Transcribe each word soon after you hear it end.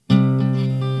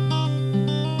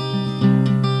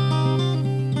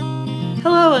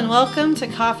Hello and welcome to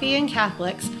Coffee and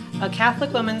Catholics, a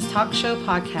Catholic women's talk show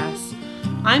podcast.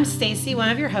 I'm Stacy, one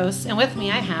of your hosts, and with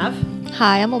me I have...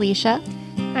 Hi, I'm Alicia.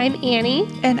 I'm Annie.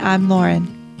 And I'm Lauren.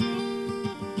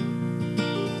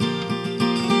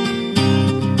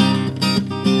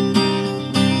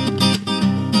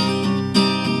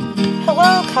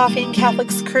 Hello, Coffee and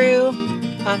Catholics crew.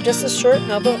 Just a short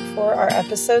note before our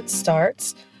episode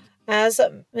starts. As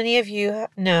many of you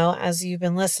know, as you've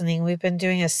been listening, we've been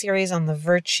doing a series on the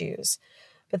virtues.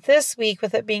 But this week,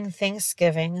 with it being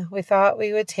Thanksgiving, we thought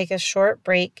we would take a short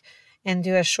break and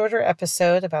do a shorter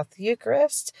episode about the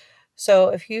Eucharist. So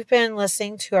if you've been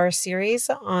listening to our series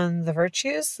on the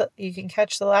virtues, you can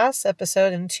catch the last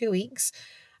episode in 2 weeks.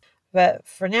 But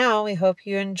for now, we hope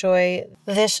you enjoy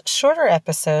this shorter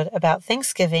episode about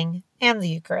Thanksgiving and the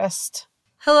Eucharist.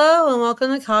 Hello, and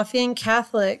welcome to Coffee and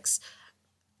Catholics.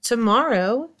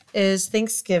 Tomorrow is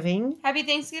Thanksgiving. Happy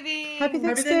Thanksgiving. Happy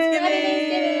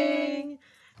Thanksgiving.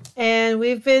 And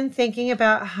we've been thinking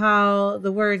about how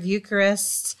the word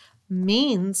Eucharist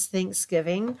means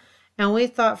Thanksgiving. And we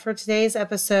thought for today's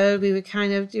episode, we would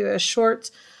kind of do a short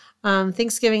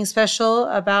Thanksgiving special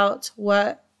about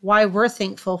why we're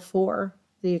thankful for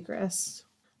the Eucharist.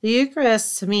 The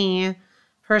Eucharist, to me,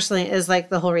 personally, is like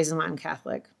the whole reason why I'm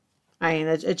Catholic. I mean,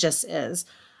 it just is.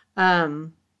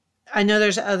 I know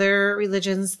there's other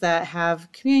religions that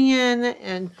have communion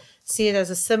and see it as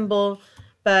a symbol,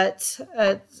 but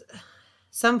at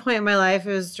some point in my life,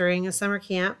 it was during a summer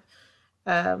camp,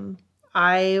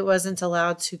 I wasn't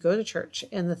allowed to go to church.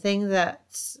 And the thing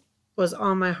that was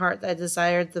on my heart that I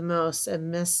desired the most and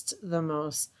missed the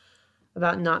most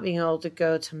about not being able to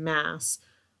go to Mass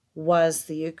was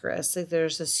the Eucharist. Like,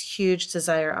 there's this huge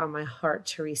desire on my heart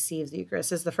to receive the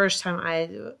Eucharist. It's the first time I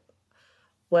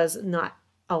was not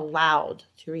allowed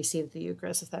to receive the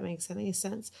Eucharist, if that makes any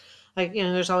sense. Like,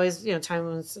 there's always,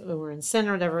 times when we're in sin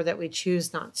or whatever that we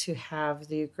choose not to have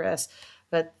the Eucharist.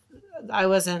 But I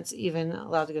wasn't even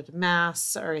allowed to go to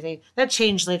Mass or anything. That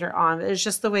changed later on. It's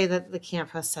just the way that the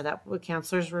camp was set up. The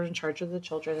counselors were in charge of the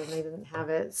children, and they didn't have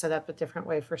it set up a different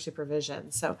way for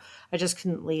supervision. So I just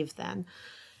couldn't leave then.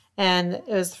 And it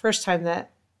was the first time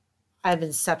that I've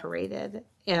been separated.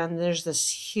 And there's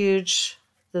this huge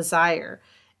desire.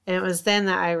 And it was then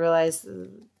that I realized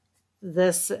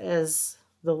this is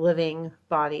the living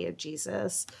body of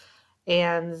Jesus.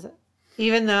 And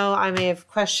even though I may have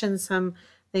questioned some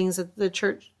things that the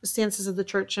church, stances of the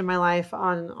church in my life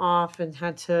on and off, and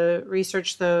had to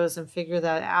research those and figure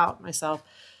that out myself,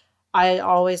 I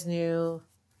always knew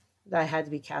that I had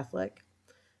to be Catholic.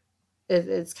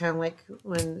 It's kind of like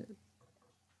when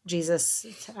Jesus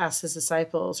asked his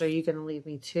disciples, "Are you going to leave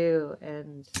me too?"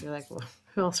 And you're like, "Well,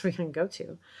 who else are we going to go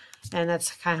to?" And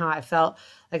that's kind of how I felt.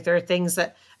 Like, there are things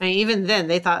that, even then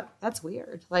they thought, that's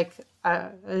weird. Like, we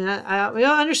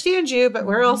don't understand you, but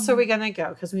where else are we going to go?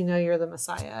 Because we know you're the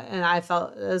Messiah. And I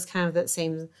felt it was kind of that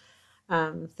same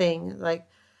thing. Like,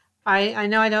 I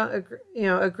know I don't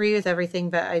agree with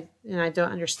everything, but I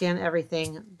don't understand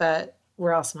everything. But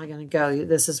where else am I going to go?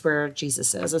 This is where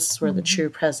Jesus is. This is where the true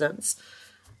presence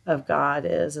of God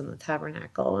is in the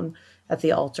tabernacle and at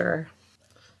the altar.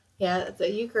 Yeah,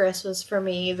 the Eucharist was for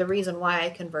me the reason why I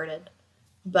converted.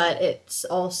 But it's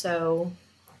also,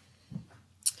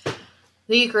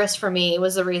 the Eucharist for me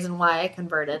was the reason why I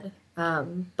converted.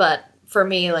 But for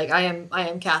me, like, I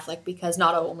am Catholic because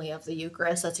not only of the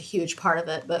Eucharist, that's a huge part of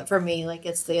it, but for me, like,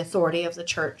 it's the authority of the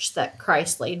church that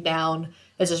Christ laid down.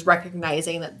 Is just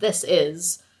recognizing that this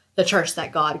is the church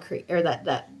that God created, or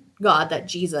that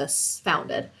Jesus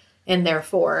founded. And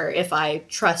therefore, if I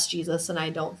trust Jesus and I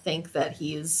don't think that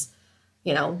he's,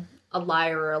 a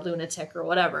liar or a lunatic or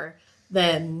whatever,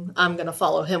 then I'm going to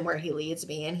follow him where he leads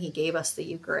me. And he gave us the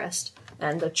Eucharist,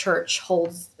 and the church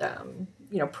holds,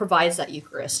 provides that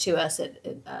Eucharist to us.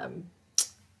 It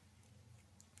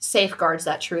safeguards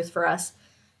that truth for us.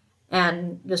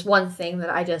 And just one thing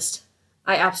that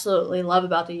I absolutely love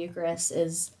about the Eucharist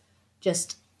is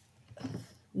just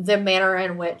the manner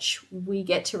in which we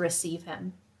get to receive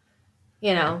him.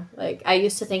 Like, I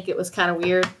used to think it was kind of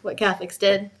weird what Catholics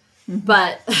did,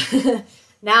 but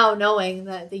now knowing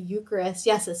that the Eucharist,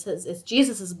 yes, it's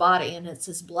Jesus' body and it's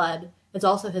his blood. It's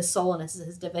also his soul and it's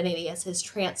his divinity. It's his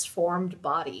transformed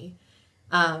body.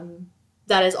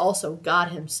 That is also God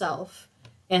himself.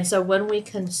 And so when we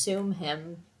consume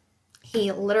him,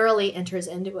 he literally enters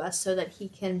into us so that he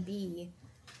can be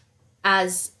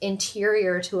as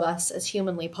interior to us as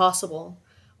humanly possible,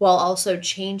 while also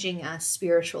changing us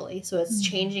spiritually. So it's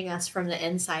changing us from the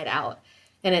inside out.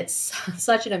 And it's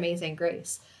such an amazing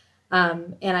grace.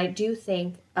 And I do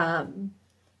think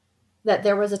that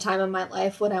there was a time in my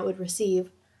life when I would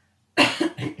receive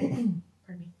pardon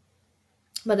me,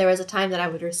 But there was a time that I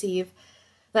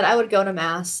would go to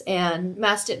Mass, and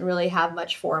Mass didn't really have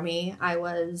much for me. I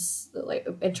was like,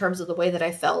 in terms of the way that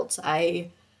I felt, I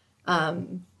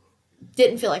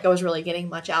didn't feel like I was really getting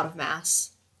much out of Mass.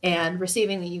 And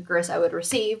receiving the Eucharist I would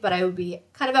receive, but I would be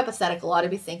kind of apathetic a lot. I'd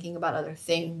be thinking about other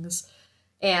things,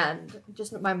 and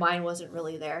just my mind wasn't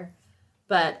really there.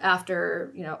 But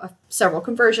after, several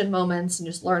conversion moments and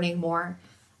just learning more,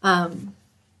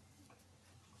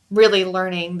 really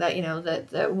learning that,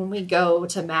 that when we go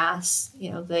to Mass,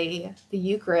 the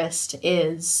Eucharist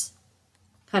is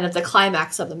kind of the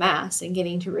climax of the Mass and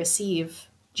getting to receive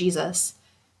Jesus,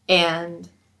 and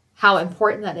how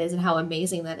important that is and how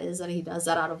amazing that is that he does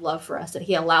that out of love for us, that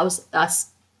he allows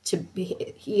us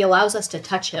to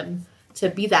touch him, to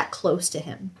be that close to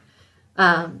him.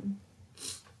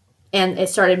 And it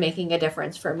started making a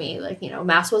difference for me. Like,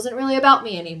 Mass wasn't really about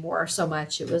me anymore so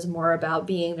much. It was more about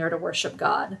being there to worship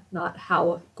God, not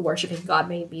how worshiping God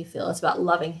made me feel. It's about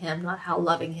loving him, not how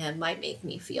loving him might make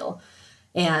me feel.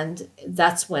 And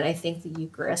that's when I think the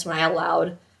Eucharist, when I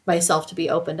allowed myself to be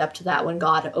opened up to that, when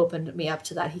God opened me up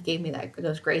to that, he gave me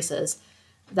those graces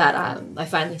that I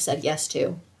finally said yes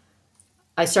to.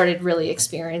 I started really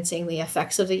experiencing the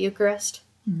effects of the Eucharist.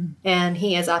 Mm-hmm. And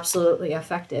he is absolutely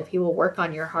effective. He will work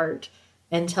on your heart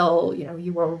until,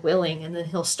 you are willing, and then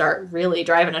he'll start really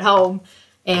driving it home.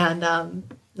 And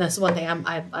that's one thing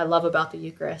I love about the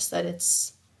Eucharist, that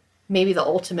it's maybe the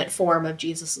ultimate form of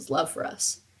Jesus's love for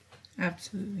us.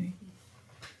 Absolutely.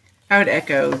 I would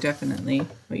echo definitely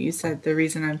what you said. The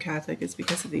reason I'm Catholic is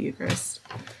because of the Eucharist.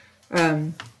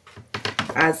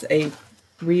 As a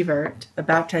revert, a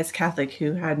baptized Catholic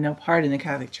who had no part in the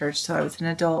Catholic Church till I was an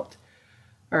adult,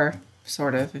 or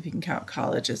sort of, if you can count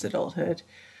college as adulthood.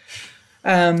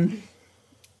 When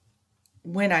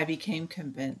I became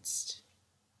convinced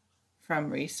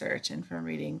from research and from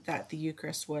reading that the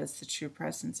Eucharist was the true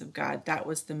presence of God, that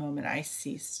was the moment I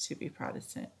ceased to be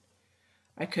Protestant.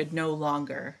 I could no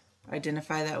longer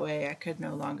identify that way. I could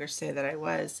no longer say that I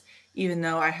was, even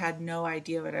though I had no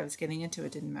idea what I was getting into.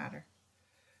 It didn't matter.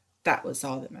 That was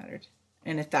all that mattered.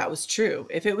 And if that was true,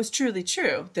 if it was truly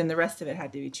true, then the rest of it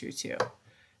had to be true too.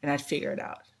 And I'd figure it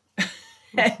out.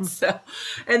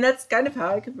 and that's kind of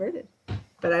how I converted.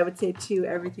 But I would say too,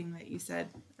 everything that you said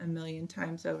a million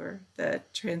times over, the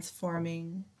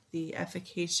transforming, the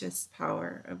efficacious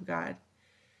power of God,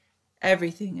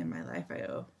 everything in my life I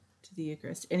owe to the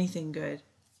Eucharist. Anything good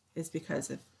is because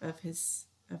of his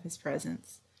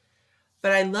presence.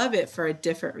 But I love it for a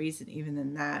different reason even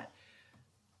than that.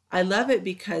 I love it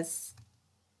because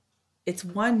it's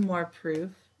one more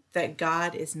proof that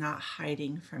God is not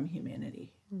hiding from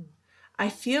humanity. I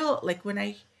feel like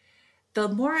the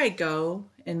more I go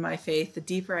in my faith, the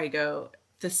deeper I go,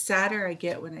 the sadder I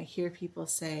get when I hear people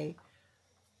say,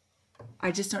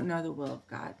 I just don't know the will of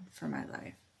God for my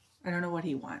life. I don't know what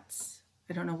he wants.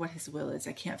 I don't know what his will is.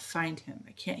 I can't find him.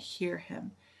 I can't hear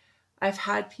him. I've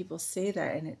had people say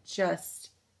that, and it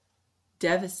just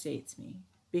devastates me,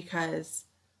 because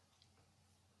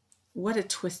what a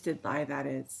twisted lie that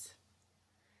is.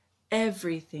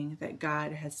 Everything that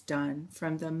God has done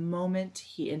from the moment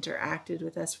he interacted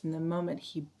with us, from the moment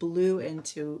he blew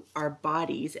into our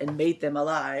bodies and made them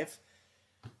alive,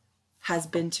 has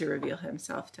been to reveal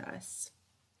himself to us.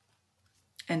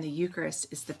 And the Eucharist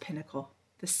is the pinnacle,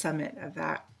 the summit of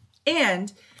that.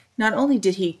 And not only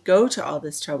did he go to all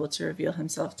this trouble to reveal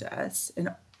himself to us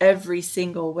in every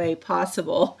single way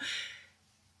possible,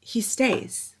 he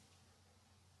stays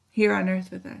here on earth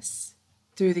with us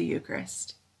through the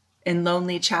Eucharist, in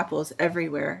lonely chapels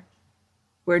everywhere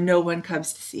where no one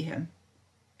comes to see him.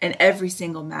 And every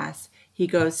single Mass, he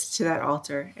goes to that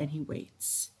altar and he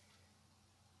waits.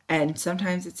 And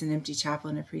sometimes it's an empty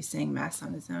chapel and a priest saying Mass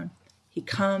on his own. He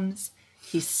comes,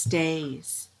 he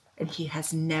stays, and he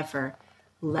has never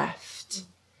left.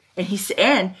 And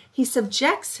he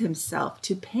subjects himself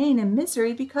to pain and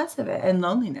misery because of it, and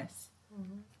loneliness.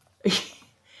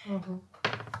 Mm-hmm. Mm-hmm.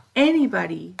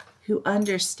 Anybody who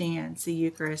understands the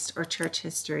Eucharist or church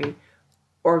history,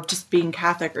 or just being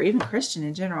Catholic or even Christian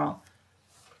in general,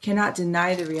 cannot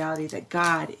deny the reality that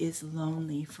God is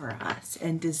lonely for us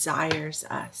and desires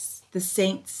us. The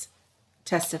saints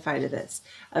testify to this,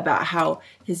 about how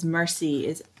his mercy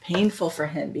is painful for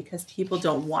him because people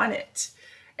don't want it,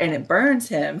 and it burns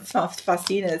him.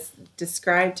 Faustina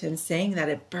described him saying that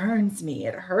it burns me,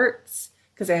 it hurts,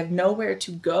 because I have nowhere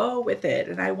to go with it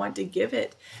and I want to give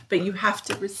it, but you have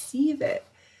to receive it.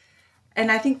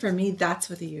 And I think for me, that's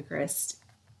what the Eucharist,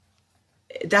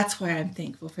 that's why I'm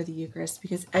thankful for the Eucharist,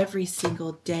 because every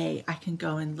single day I can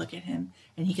go and look at him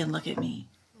and he can look at me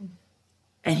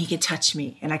and he can touch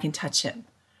me and I can touch him.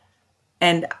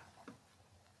 And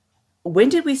when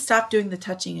did we stop doing the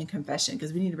touching and confession?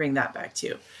 Because we need to bring that back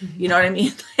too. You know what I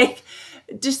mean? Like,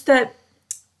 just that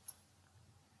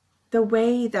the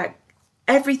way that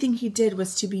everything he did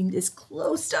was to be as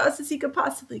close to us as he could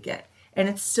possibly get. And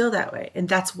it's still that way. And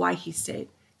that's why he stayed,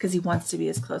 because he wants to be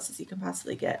as close as he can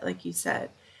possibly get, like you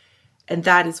said. And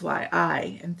that is why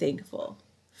I am thankful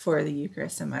for the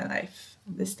Eucharist in my life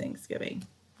this Thanksgiving.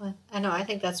 I know, I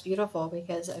think that's beautiful,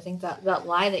 because I think that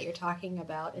lie that you're talking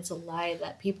about is a lie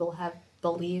that people have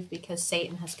believed because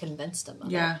Satan has convinced them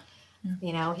of it.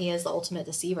 You know, he is the ultimate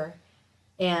deceiver.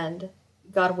 And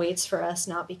God waits for us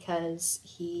not because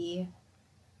he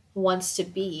wants to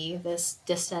be this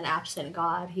distant, absent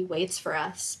God. He waits for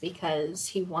us because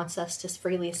he wants us to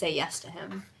freely say yes to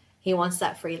him. He wants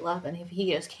that free love. And if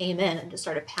he just came in and just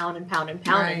started pounding,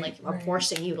 like, I'm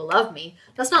forcing you to love me,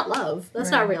 that's not love. That's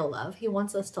not real love. He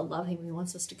wants us to love him. He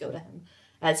wants us to go to him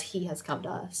as he has come to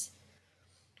us.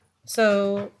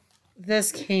 So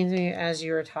this came to me as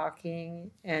you were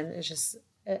talking, and it's just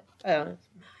a mind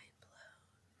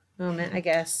blow moment, I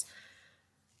guess.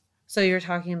 So you were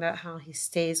talking about how he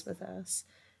stays with us.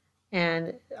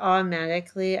 And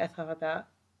automatically I thought about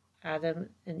Adam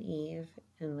and Eve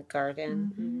in the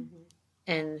garden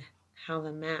and how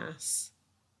the Mass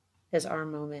is our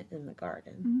moment in the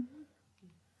garden.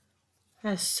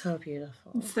 That's so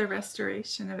beautiful. It's the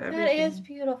restoration of everything. That is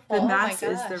beautiful. The Oh Mass my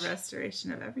is gosh. the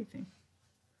restoration of everything.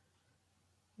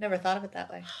 Never thought of it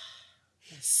that way.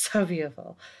 It's so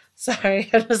beautiful. Sorry,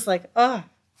 I was like, oh,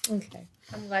 okay.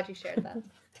 I'm glad you shared that.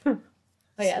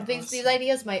 Oh yeah, these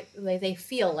ideas they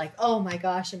feel like, oh my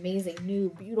gosh, amazing,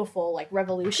 new, beautiful, like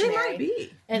revolutionary. They might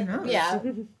be. And Who knows? yeah,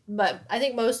 but I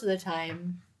think most of the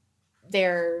time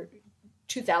they're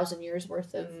 2,000 years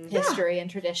worth of history and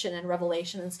tradition and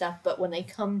revelation and stuff. But when they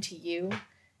come to you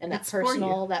and that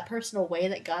personal way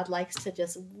that God likes to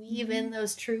just weave in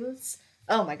those truths,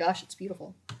 oh my gosh, it's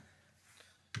beautiful.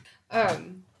 Well,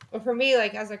 for me,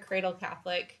 like as a cradle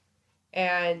Catholic,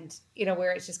 and you know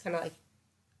where it's just kind of like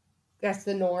that's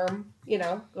the norm, you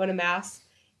know, going to Mass.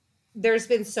 There's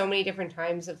been so many different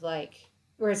times of like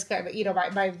where it's kind of, you know,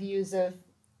 my views of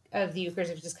the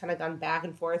Eucharist have just kind of gone back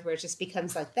and forth, where it just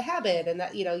becomes like the habit, and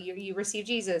that, you know, you receive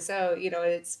Jesus, so you know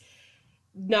it's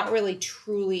not really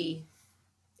truly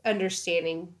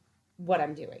understanding what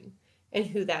I'm doing and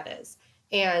who that is.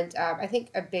 And I think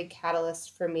a big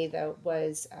catalyst for me though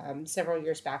was several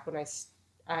years back when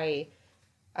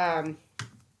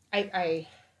I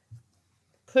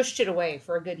pushed it away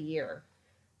for a good year,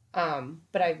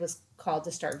 but I was called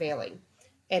to start veiling,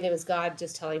 and it was God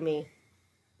just telling me,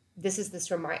 this is this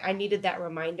I needed that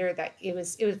reminder that it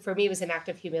was for me, it was an act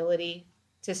of humility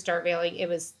to start veiling. It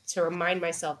was to remind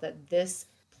myself that this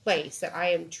place, that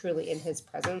I am truly in his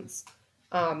presence.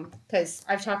 Because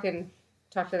I've talked to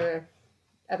the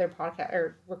other podcast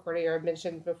or recording, or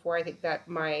mentioned before, I think that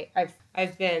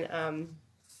I've been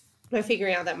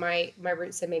figuring out that my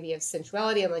roots are maybe of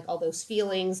sensuality and like all those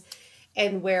feelings,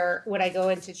 and where when I go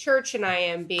into church and I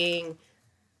am being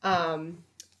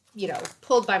you know,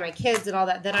 pulled by my kids and all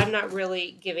that I'm not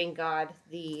really giving God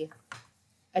the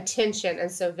attention.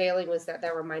 And so veiling was that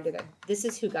reminder that this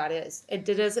is who God is. It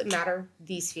doesn't matter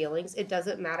these feelings. It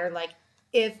doesn't matter like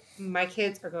if my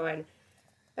kids are going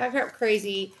back up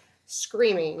crazy,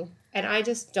 screaming, and I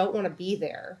just don't want to be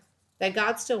there, that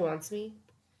God still wants me,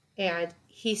 and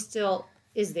he still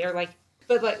is there. Like,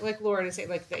 but like Lauren is saying,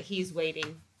 like that he's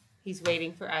waiting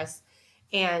for us.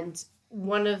 And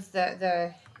one of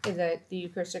the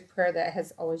Eucharistic prayer that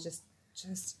has always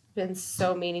just been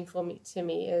so meaningful to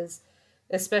me is,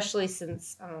 especially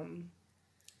since I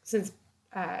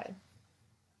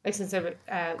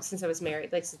was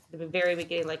married, like since the very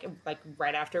beginning, like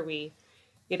right after we,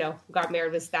 you know, got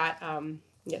married, was that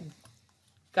you know,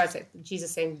 God said,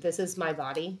 Jesus saying, "This is my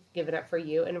body given up for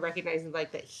you," and recognizing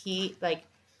like that he, like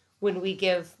when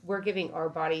we're giving our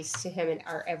bodies to him in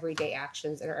our everyday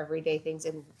actions and our everyday things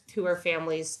and to our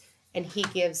families, and he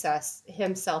gives us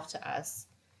himself to us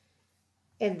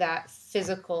in that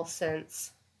physical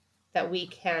sense that we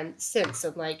can sense.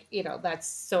 And like, you know, that's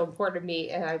so important to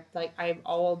me. And I'm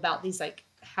all about these, like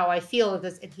how I feel of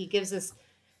this. And he gives us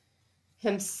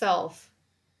himself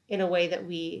in a way that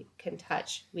we can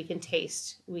touch, we can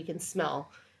taste, we can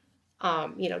smell.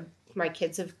 You know, my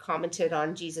kids have commented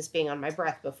on Jesus being on my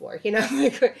breath before, you know,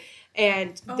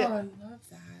 and I love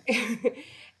that.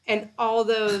 and all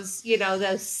those, you know,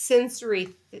 those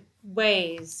sensory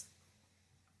ways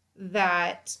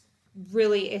that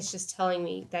really is just telling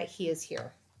me that he is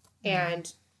here.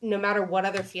 And no matter what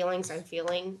other feelings I'm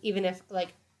feeling, even if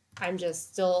like I'm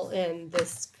just still in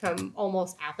this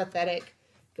almost apathetic,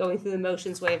 going through the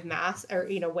motions way of Mass, or,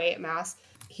 you know, way at Mass,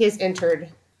 he has entered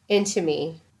into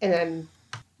me, and then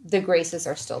the graces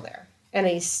are still there. And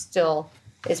he still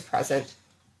is present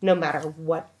no matter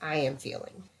what I am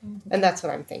feeling. And that's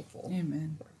what I'm thankful.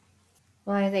 Amen.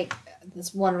 Well, I think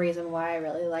this one reason why I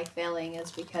really like veiling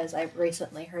is because I've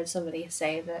recently heard somebody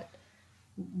say that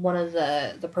one of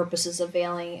the purposes of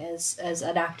veiling is as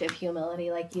an act of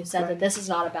humility, like you said, that this is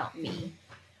not about me.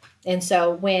 And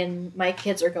so when my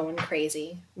kids are going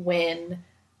crazy, when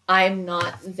I'm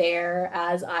not there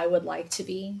as I would like to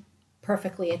be,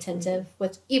 perfectly attentive,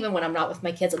 with even when I'm not with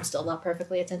my kids, I'm still not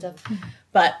perfectly attentive,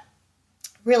 but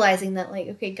realizing that, like,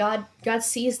 okay, God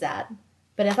sees that,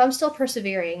 but if I'm still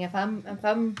persevering, if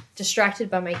I'm distracted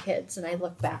by my kids and I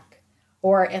look back,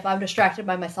 or if I'm distracted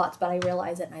by my thoughts but I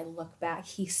realize it and I look back,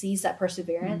 he sees that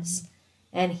perseverance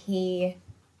and he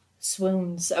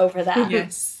swoons over that.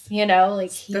 Yes. You know,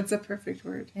 like that's a perfect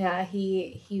word. Yeah,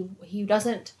 he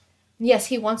doesn't. Yes,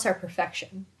 he wants our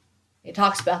perfection. It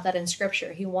talks about that in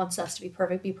Scripture. He wants us to be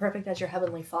perfect. Be perfect as your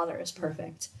heavenly Father is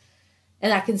perfect.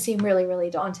 And that can seem really,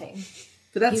 really daunting.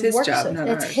 But that's his job, not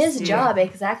ours. It's his job,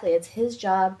 exactly. It's his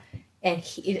job. And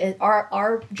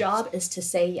our job is to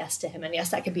say yes to him. And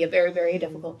yes, that can be a very, very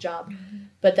difficult job.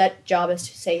 But that job is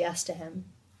to say yes to him.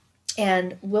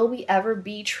 And will we ever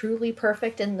be truly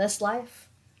perfect in this life?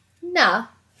 Nah.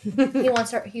 He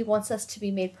wants us to be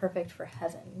made perfect for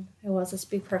heaven. He wants us to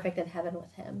be perfect in heaven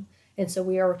with him. And so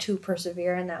we are to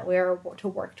persevere in that. We are to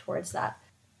work towards that.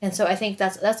 And so I think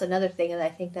that's another thing that I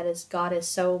think that is God is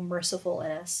so merciful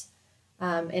in us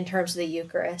in terms of the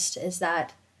Eucharist is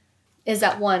that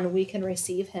one, we can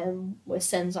receive him with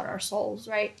sins on our souls,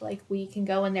 right? Like we can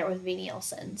go in there with venial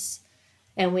sins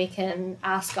and we can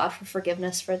ask God for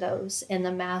forgiveness for those in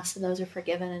the Mass, and those are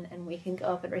forgiven, and we can go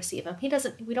up and receive him.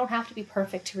 We don't have to be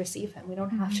perfect to receive him. We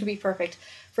don't have to be perfect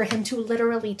for him to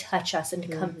literally touch us and to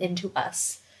come into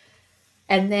us.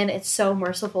 And then it's so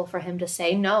merciful for him to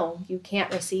say, no, you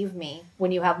can't receive me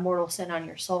when you have mortal sin on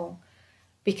your soul,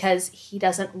 because he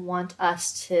doesn't want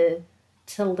us to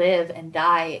live and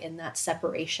die in that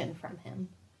separation from him.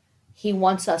 He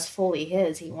wants us fully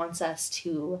his. He wants us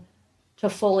to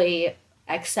fully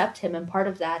accept him. And part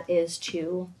of that is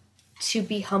to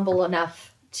be humble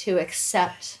enough to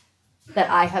accept that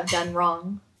I have done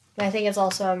wrong. And I think it's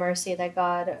also a mercy that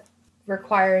God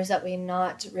requires that we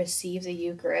not receive the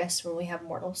Eucharist when we have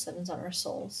mortal sins on our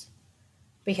souls,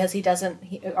 because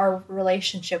our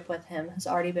relationship with him has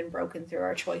already been broken through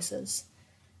our choices.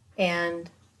 And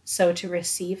so to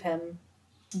receive him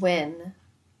when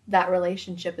that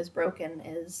relationship is broken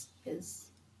is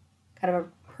kind of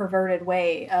a perverted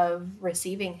way of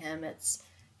receiving him.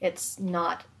 It's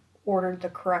not ordered the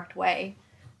correct way.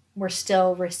 We're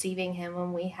still receiving him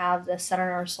when we have this set in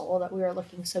our soul that we were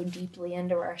looking so deeply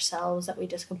into ourselves that we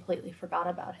just completely forgot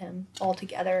about him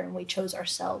altogether, and we chose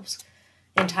ourselves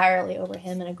entirely over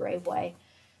him in a grave way.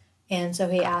 And so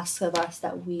he asks of us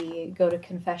that we go to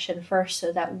confession first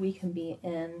so that we can be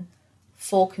in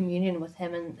full communion with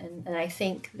him. And I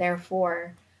think,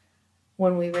 therefore,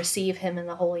 when we receive him in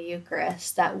the Holy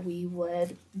Eucharist, that we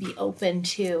would be open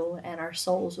to, and our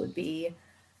souls would be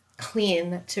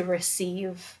clean to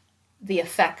receive the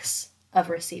effects of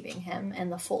receiving him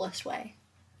in the fullest way.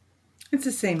 It's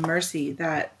the same mercy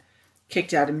that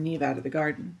kicked Adam and Eve out of the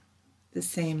garden. The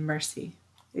same mercy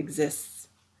exists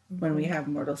when we have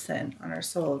mortal sin on our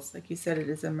souls. Like you said, it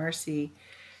is a mercy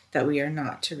that we are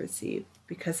not to receive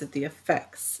because of the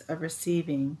effects of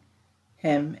receiving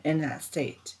him in that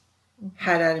state.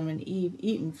 Had Adam and Eve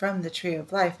eaten from the tree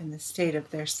of life in the state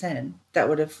of their sin, that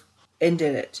would have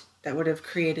ended it. That would have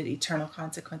created eternal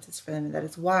consequences for them. And that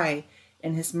is why,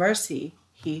 in his mercy,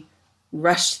 he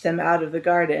rushed them out of the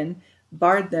garden,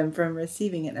 barred them from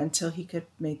receiving it until he could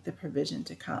make the provision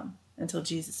to come, until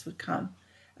Jesus would come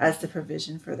as the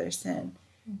provision for their sin.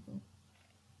 Mm-hmm.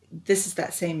 This is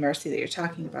that same mercy that you're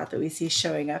talking about that we see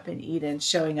showing up in Eden,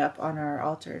 showing up on our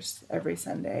altars every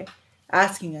Sunday,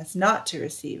 asking us not to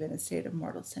receive in a state of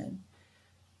mortal sin,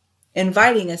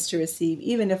 inviting us to receive,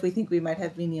 even if we think we might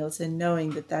have venial sin,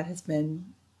 knowing that that has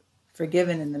been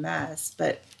forgiven in the Mass.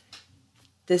 But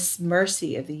this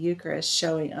mercy of the Eucharist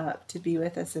showing up to be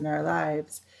with us in our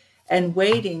lives and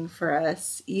waiting for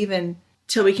us even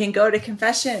till we can go to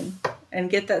confession and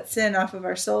get that sin off of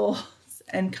our souls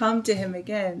and come to him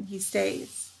again. He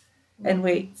stays and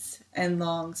waits and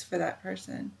longs for that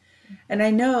person. And I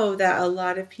know that a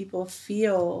lot of people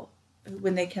feel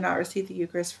when they cannot receive the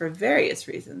Eucharist for various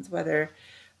reasons, whether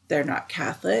they're not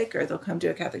Catholic or they'll come to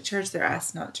a Catholic church, they're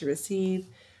asked not to receive.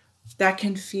 That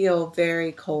can feel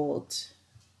very cold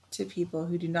to people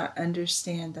who do not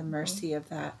understand the mercy of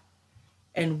that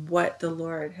and what the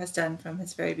Lord has done from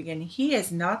his very beginning. He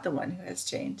is not the one who has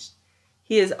changed.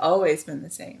 He has always been the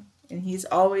same, and he's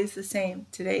always the same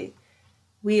today.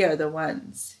 We are the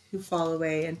ones who fall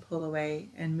away and pull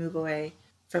away and move away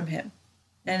from him.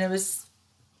 And it was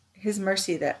his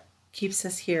mercy that keeps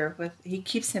us here he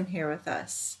keeps him here with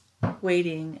us,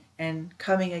 waiting and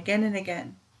coming again and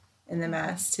again in the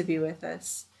Mass to be with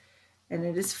us. And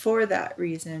it is for that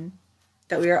reason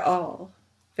that we are all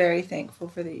very thankful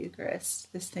for the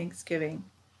Eucharist this Thanksgiving.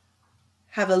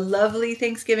 Have a lovely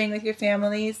Thanksgiving with your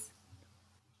families.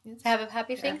 Have a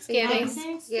happy Thanksgiving.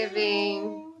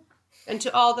 Thanksgiving. And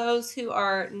to all those who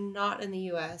are not in the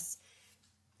U.S.,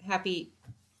 happy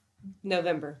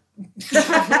November.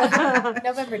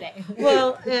 November Day.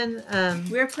 Well, and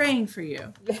We're praying for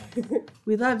you.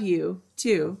 We love you,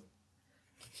 too.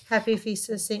 happy Feast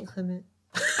of St. Clement.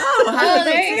 Oh,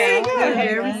 there you go.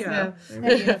 There we go.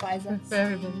 That unifies us. For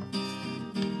everybody.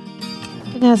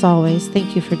 And as always,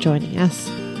 thank you for joining us.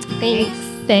 Thanks.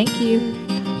 Thank you.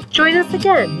 Join us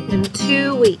again in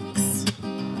 2 weeks.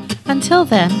 Until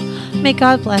then, may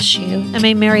God bless you and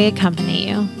may Mary accompany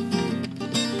you.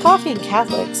 Coffee and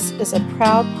Catholics is a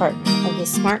proud partner of the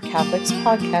Smart Catholics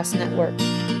Podcast Network.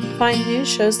 Find new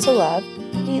shows to love,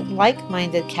 meet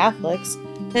like-minded Catholics,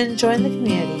 and join the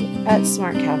community at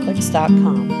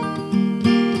smartcatholics.com.